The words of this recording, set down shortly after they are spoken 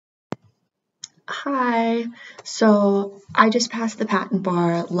Hi. So I just passed the patent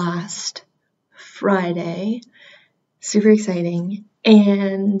bar last Friday. Super exciting.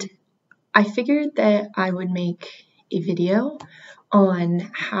 And I figured that I would make a video on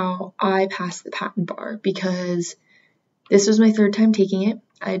how I passed the patent bar because this was my third time taking it.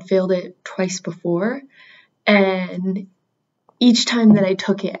 I had failed it twice before, and each time that I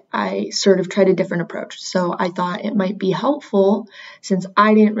took it, I sort of tried a different approach. So I thought it might be helpful, since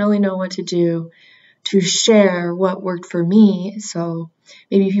I didn't really know what to do, to share what worked for me. So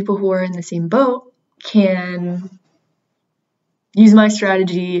maybe people who are in the same boat can use my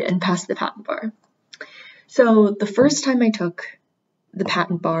strategy and pass the patent bar. So the first time I took the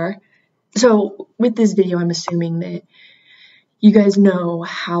patent bar, so with this video, I'm assuming that you guys know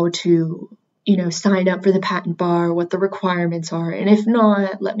how to sign up for the patent bar, what the requirements are. And if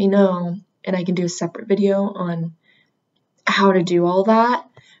not, let me know and I can do a separate video on how to do all that.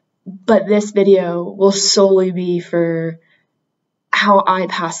 But this video will solely be for how I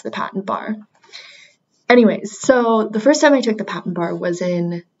passed the patent bar. Anyways, so the first time I took the patent bar was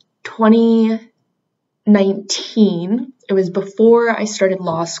in 2019. It was before I started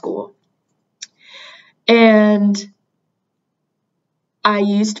law school. And I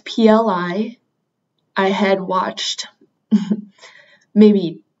used PLI. I had watched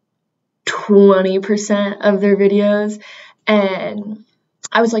maybe 20% of their videos, and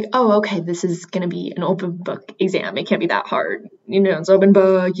I was like, oh, okay, this is going to be an open book exam. It can't be that hard. It's open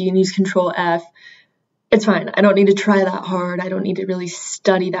book. You can use Control F. It's fine. I don't need to try that hard. I don't need to really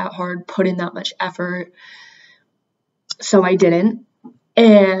study that hard, put in that much effort. So I didn't.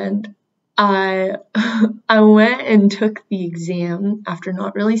 And I went and took the exam after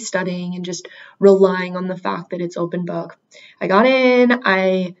not really studying and just relying on the fact that it's open book. I got in,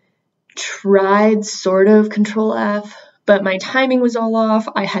 I tried sort of Control F, but my timing was all off.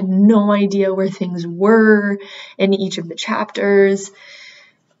 I had no idea where things were in each of the chapters.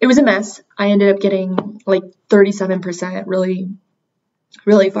 It was a mess. I ended up getting like 37%, really,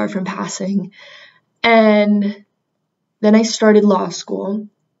 really far from passing. And then I started law school.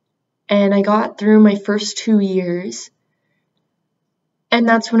 And I got through my first 2 years, and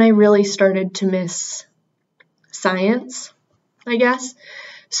that's when I really started to miss science, I guess.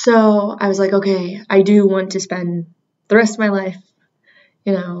 So I was like, okay, I do want to spend the rest of my life,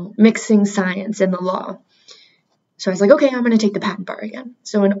 mixing science and the law. So I was like, okay, I'm going to take the patent bar again.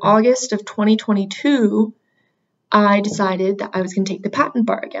 So in August of 2022, I decided that I was going to take the patent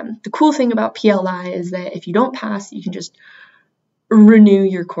bar again. The cool thing about PLI is that if you don't pass, you can just renew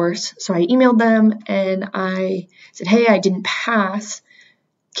your course. So I emailed them and I said, hey, I didn't pass.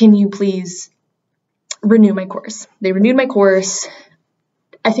 Can you please renew my course? They renewed my course.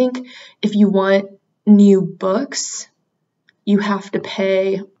 I think if you want new books, you have to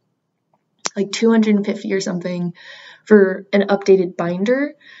pay like $250 or something for an updated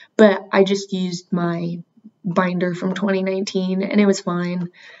binder, but I just used my binder from 2019 and it was fine.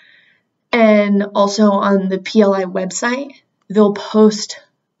 And also on the PLI website, they'll post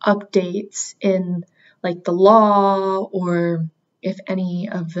updates in like the law, or if any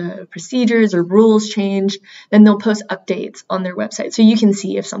of the procedures or rules change, then they'll post updates on their website. So you can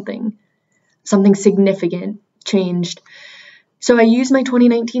see if something significant changed. So I used my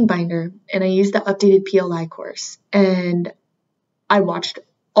 2019 binder and I used the updated PLI course, and I watched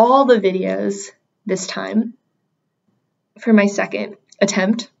all the videos this time for my second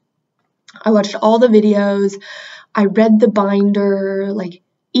attempt. I watched all the videos. I read the binder, like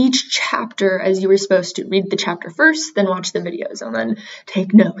each chapter as you were supposed to. Read the chapter first, then watch the videos, and then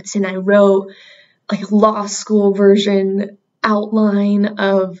take notes. And I wrote like a law school version outline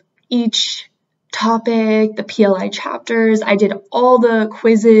of each topic, the PLI chapters. I did all the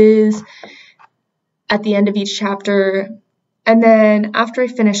quizzes at the end of each chapter. And then after I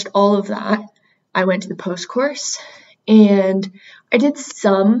finished all of that, I went to the post course and I did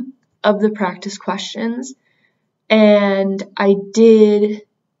some of the practice questions. And I did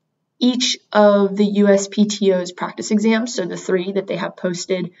each of the USPTO's practice exams, so the 3 that they have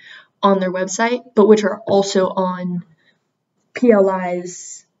posted on their website, but which are also on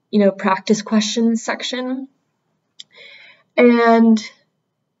PLI's, practice questions section. And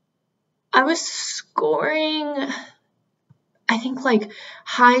I was scoring, I think, like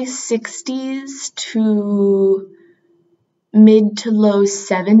high 60s to mid to low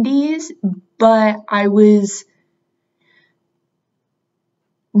 70s, but I was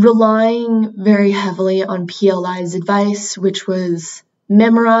relying very heavily on PLI's advice, which was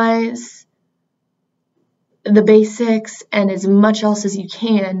memorize the basics and as much else as you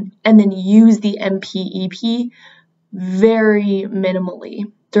can, and then use the MPEP very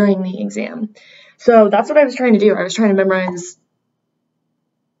minimally. during the exam. So that's what I was trying to do. I was trying to memorize,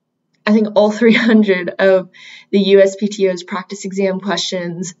 I think, all 300 of the USPTO's practice exam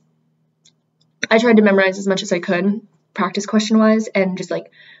questions. I tried to memorize as much as I could, practice question-wise, and just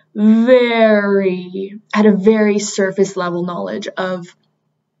like had a very surface level knowledge of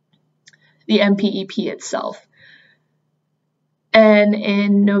the MPEP itself. And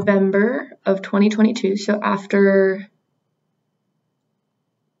in November of 2022, so after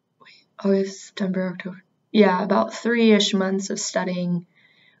August, September, October, about 3-ish months of studying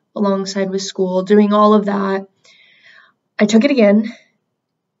alongside with school, doing all of that, I took it again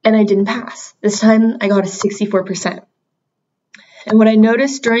and I didn't pass. This time I got a 64%. And what I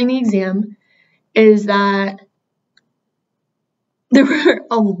noticed during the exam is that there were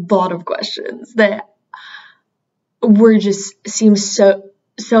a lot of questions that seemed so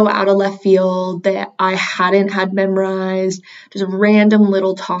out of left field that I hadn't had memorized, just random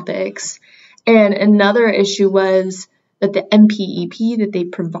little topics. And another issue was that the MPEP that they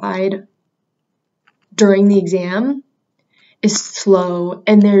provide during the exam is slow,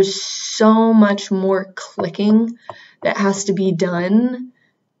 and there's so much more clicking that has to be done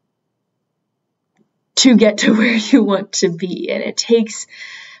to get to where you want to be, and it takes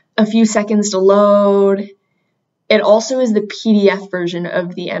a few seconds to load. It also is the PDF version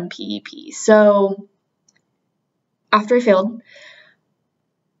of the MPEP. So after I failed,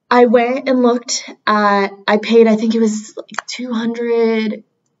 I went and looked at, I paid, I think it was like $220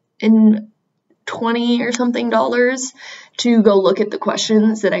 or something to go look at the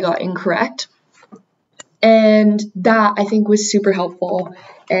questions that I got incorrect. And that, I think, was super helpful.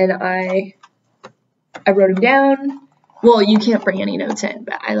 And I wrote them down. Well, you can't bring any notes in,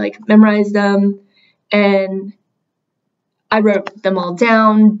 but I memorized them, and I wrote them all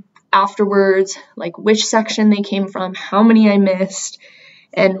down afterwards, like which section they came from, how many I missed,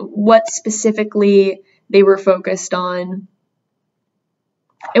 and what specifically they were focused on.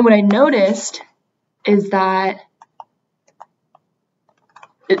 And what I noticed is that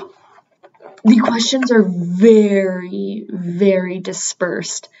the questions are very, very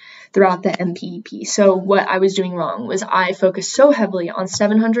dispersed throughout the MPEP. So what I was doing wrong was I focused so heavily on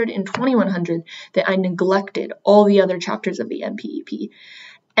 700 and 2100 that I neglected all the other chapters of the MPEP.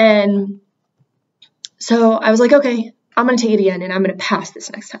 And so I was like, okay, I'm going to take it again and I'm going to pass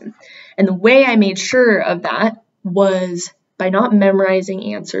this next time. And the way I made sure of that was by not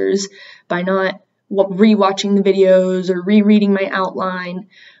memorizing answers, by not rewatching the videos or rereading my outline,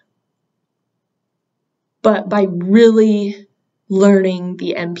 but by really learning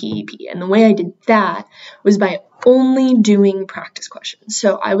the MPEP. And the way I did that was by only doing practice questions.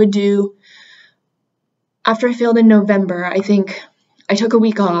 So I would do, after I failed in November, I think I took a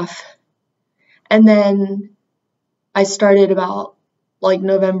week off, and then I started about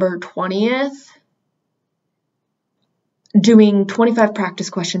November 20th doing 25 practice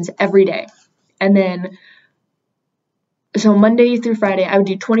questions every day. And then so Monday through Friday, I would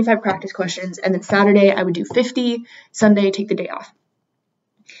do 25 practice questions, and then Saturday I would do 50, Sunday take the day off.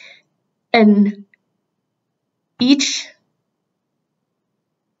 And each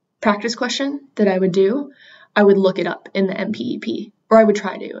practice question that I would do, I would look it up in the MPEP, or I would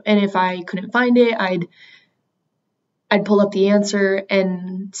try to. And if I couldn't find it, I'd pull up the answer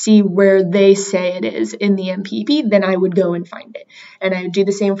and see where they say it is in the MPEP, then I would go and find it. And I would do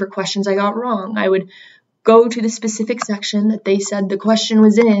the same for questions I got wrong. I would go to the specific section that they said the question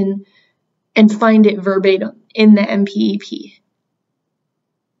was in and find it verbatim in the MPEP.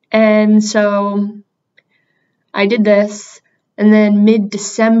 And so I did this, and then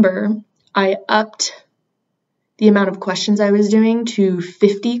mid-December, I upped the amount of questions I was doing to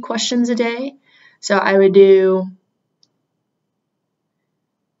 50 questions a day. So I would do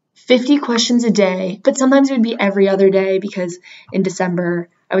 50 questions a day, but sometimes it would be every other day because in December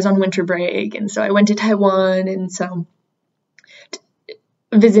I was on winter break, and so I went to Taiwan, and so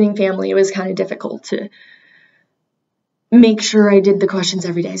visiting family, it was kind of difficult to make sure I did the questions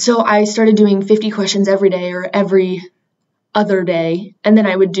every day. So I started doing 50 questions every day or every other day, and then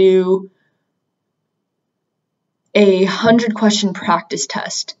I would do a 100-question practice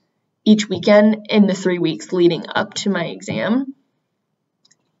test each weekend in the 3 weeks leading up to my exam.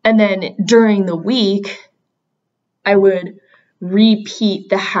 And then during the week, I would repeat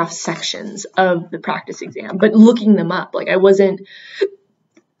the half sections of the practice exam, but looking them up. I wasn't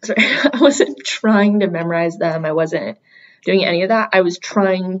trying to memorize them. I wasn't doing any of that. I was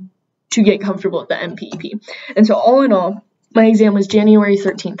trying to get comfortable with the MPEP. And so all in all, my exam was January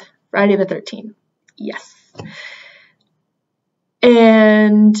 13th, Friday the 13th. Yes.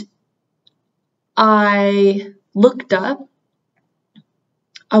 And I looked up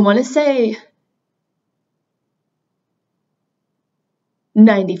I want to say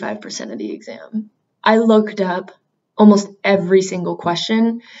 95% of the exam. I looked up almost every single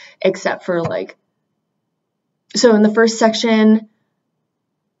question except for so in the first section,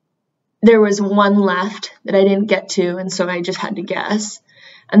 there was one left that I didn't get to, and so I just had to guess.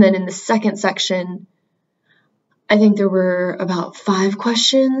 And then in the second section, I think there were about 5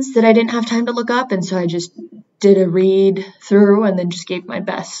 questions that I didn't have time to look up, and so I just did a read through and then just gave my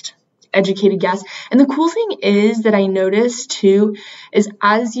best educated guess. And the cool thing is that I noticed too is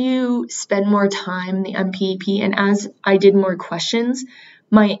as you spend more time in the MPEP and as I did more questions,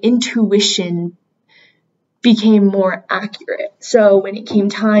 my intuition became more accurate. So when it came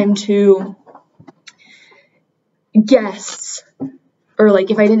time to guess, or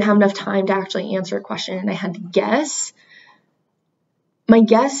if I didn't have enough time to actually answer a question and I had to guess, my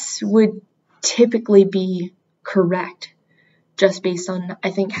guess would typically be correct just based on,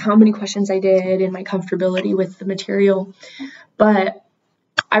 I think, how many questions I did and my comfortability with the material. But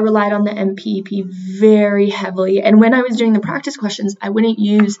I relied on the MPEP very heavily. And when I was doing the practice questions, I wouldn't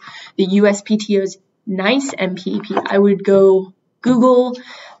use the USPTO's NICE MPEP. I would go Google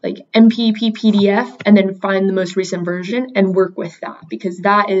MPEP PDF and then find the most recent version and work with that, because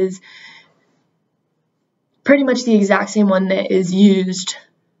that is pretty much the exact same one that is used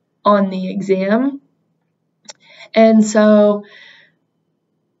on the exam. And so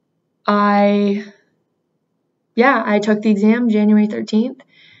I took the exam January 13th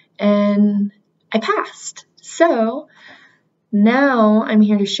and I passed. So now I'm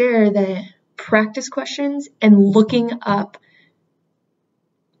here to share that practice questions and looking up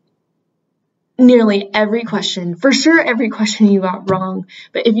nearly every question, for sure every question you got wrong,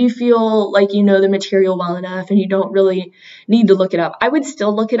 but if you feel like you know the material well enough and you don't really need to look it up, I would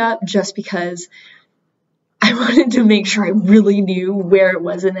still look it up just because I wanted to make sure I really knew where it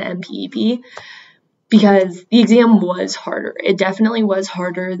was in the MPEP, because the exam was harder. It definitely was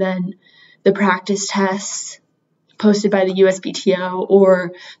harder than the practice tests posted by the USPTO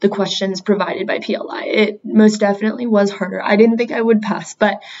or the questions provided by PLI. It most definitely was harder. I didn't think I would pass,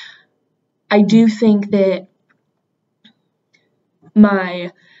 but I do think that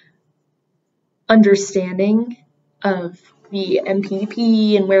my understanding of the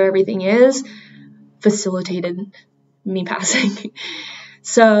MPEP and where everything is facilitated me passing.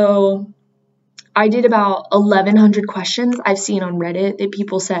 So I did about 1,100 questions. I've seen on Reddit that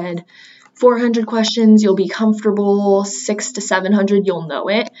people said 400 questions, you'll be comfortable, 600 to 700, you'll know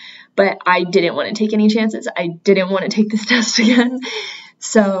it. But I didn't want to take any chances. I didn't want to take this test again.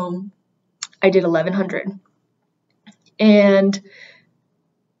 So I did 1,100. And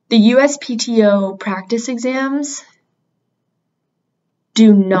the USPTO practice exams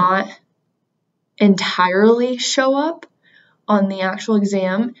do not entirely show up on the actual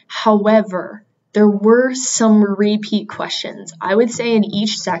exam. However, there were some repeat questions. I would say in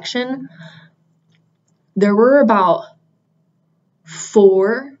each section, there were about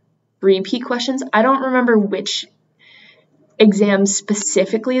 4 repeat questions. I don't remember which exams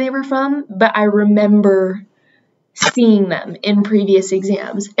specifically they were from, but I remember seeing them in previous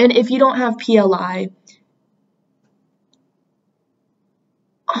exams. And if you don't have PLI,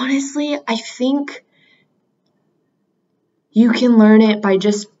 honestly, I think you can learn it by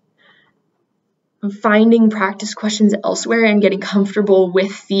just finding practice questions elsewhere and getting comfortable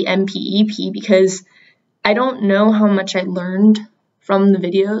with the MPEP, because I don't know how much I learned from the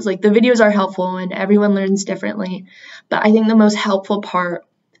videos. The videos are helpful and everyone learns differently, but I think the most helpful part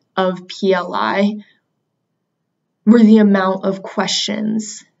of PLI were the amount of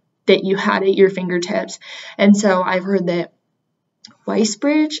questions that you had at your fingertips. And so I've heard that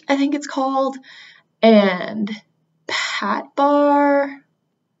Weisbridge, I think it's called, and PatBar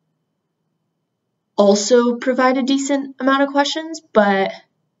also provide a decent amount of questions, but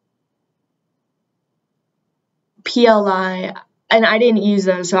PLI, and I didn't use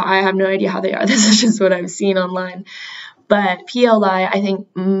those, so I have no idea how they are. This is just what I've seen online. But PLI, I think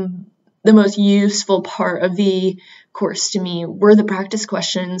the most useful part of the course to me were the practice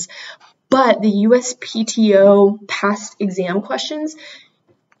questions. But the USPTO past exam questions,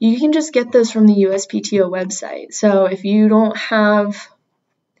 you can just get those from the USPTO website. So if you don't have,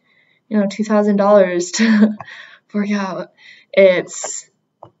 $2,000 to work out, it's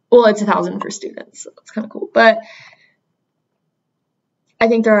 $1,000 for students. So it's kind of cool. But I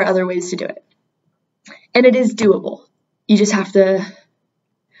think there are other ways to do it. And it is doable. You just have to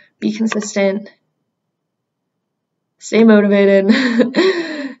be consistent, stay motivated,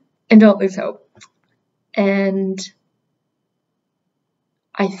 and don't lose hope. And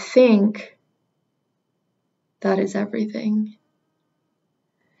I think that is everything.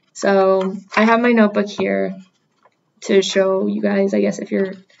 So I have my notebook here to show you guys, I guess, if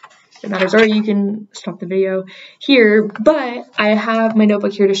it matters, or you can stop the video here, but I have my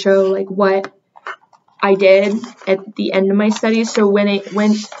notebook here to show like what I did at the end of my studies. So when it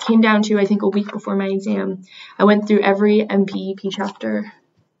came down to, I think, a week before my exam, I went through every MPEP chapter,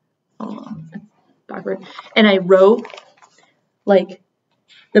 backward, and I wrote like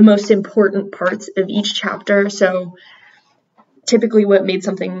the most important parts of each chapter. So typically what made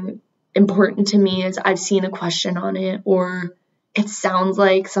something important to me is I've seen a question on it, or it sounds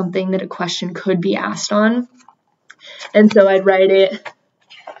like something that a question could be asked on. And so I'd write it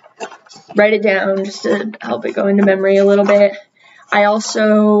down just to help it go into memory a little bit. I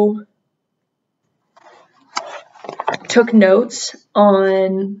also took notes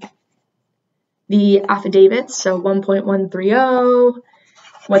on the affidavits, so 1.130,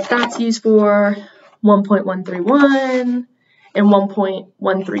 what that's used for, 1.131, and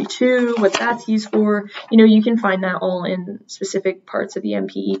 1.132, what that's used for. You know, you can find that all in specific parts of the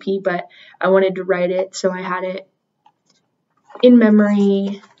MPEP, but I wanted to write it so I had it in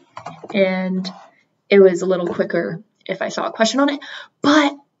memory, and it was a little quicker if I saw a question on it.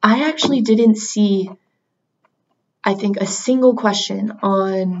 But I actually didn't see, I think, a single question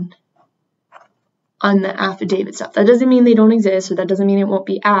on the affidavit stuff. That doesn't mean they don't exist, or that doesn't mean it won't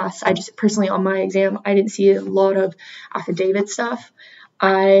be asked. I just personally, on my exam, I didn't see a lot of affidavit stuff.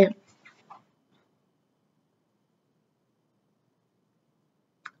 I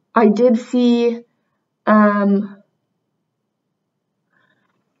did see there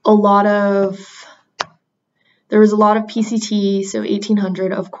was a lot of PCT, so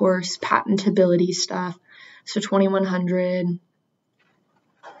 1800, of course, patentability stuff, so 2100.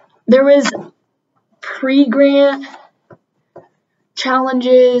 There was pre-grant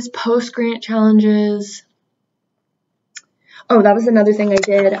challenges, post-grant challenges. Oh, that was another thing I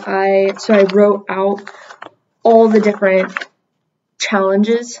did. So I wrote out all the different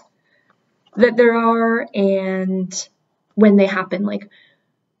challenges that there are and when they happen, like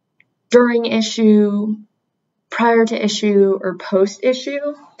during issue, prior to issue, or post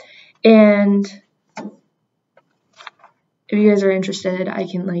issue. And if you guys are interested, I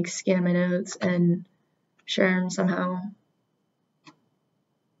can like scan my notes and share them somehow.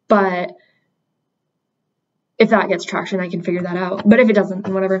 But if that gets traction, I can figure that out. But if it doesn't,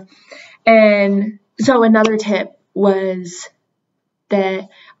 then whatever. And so another tip was that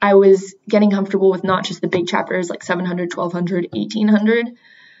I was getting comfortable with not just the big chapters like 700, 1200, 1800,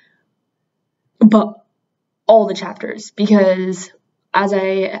 but all the chapters, because as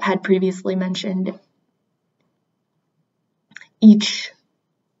I had previously mentioned, each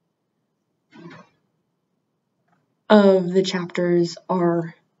of the chapters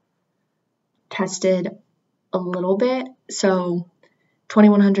are tested a little bit. So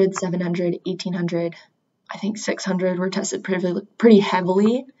 2100, 700, 1800, I think 600 were tested pretty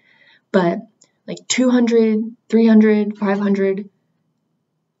heavily, but like 200, 300, 500,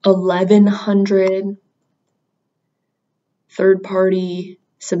 1100 third-party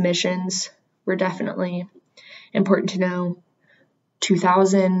submissions were definitely important to know.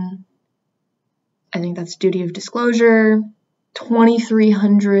 2000, I think that's duty of disclosure.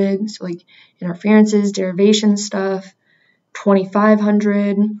 2300, so like interferences, derivation stuff.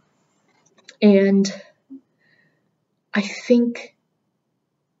 2500, and I think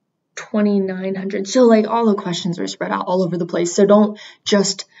 2900. So like all the questions are spread out all over the place. So don't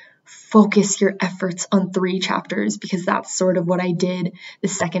just focus your efforts on 3 chapters, because that's sort of what I did the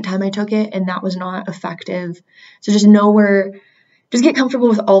second time I took it, and that was not effective. So just get comfortable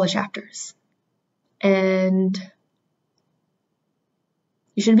with all the chapters, and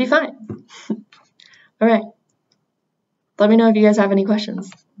you should be fine. All right. Let me know if you guys have any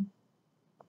questions.